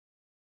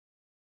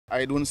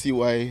I don't see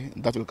why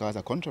that will cause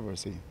a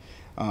controversy.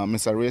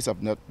 Mr. Reyes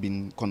have not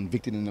been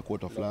convicted in a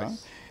court of law.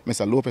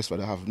 Mr. Lopez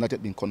rather have not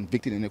yet been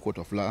convicted in a court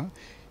of law.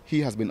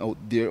 He has been out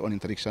there on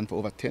interdiction for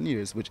over 10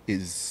 years, which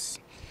is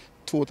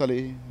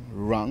totally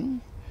wrong.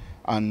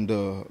 And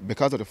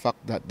because of the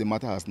fact that the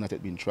matter has not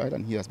yet been tried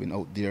and he has been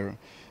out there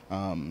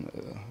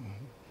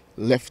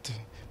left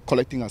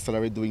collecting a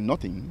salary doing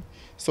nothing,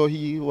 so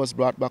he was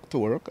brought back to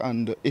work,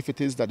 and if it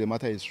is that the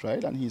matter is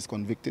tried and he is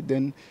convicted,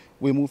 then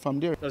we move from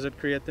there. Does it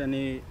create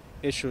any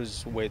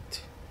issues with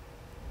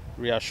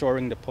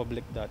reassuring the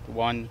public that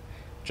one,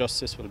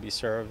 justice will be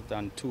served,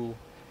 and two,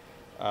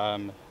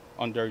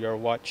 under your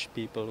watch,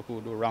 people who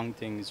do wrong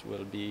things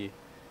will be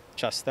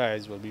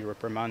chastised, will be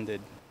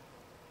reprimanded?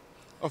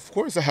 Of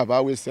course, I have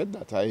always said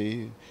that.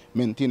 I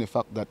maintain the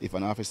fact that if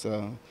an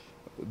officer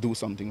do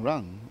something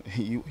wrong,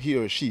 he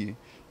or she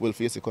will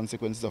face the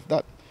consequences of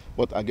that.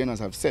 But again,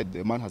 as I've said,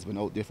 the man has been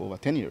out there for over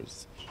 10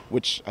 years,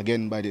 which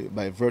again,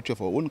 by virtue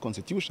of our own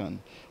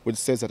constitution, which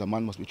says that a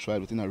man must be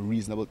tried within a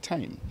reasonable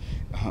time.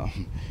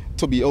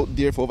 To be out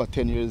there for over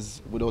 10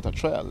 years without a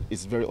trial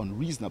is very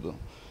unreasonable.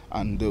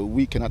 And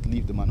we cannot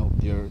leave the man out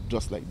there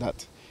just like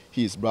that.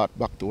 He is brought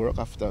back to work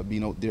after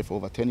being out there for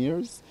over 10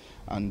 years.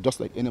 And just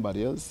like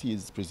anybody else, he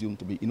is presumed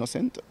to be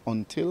innocent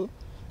until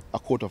a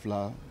court of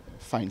law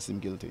finds him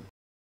guilty.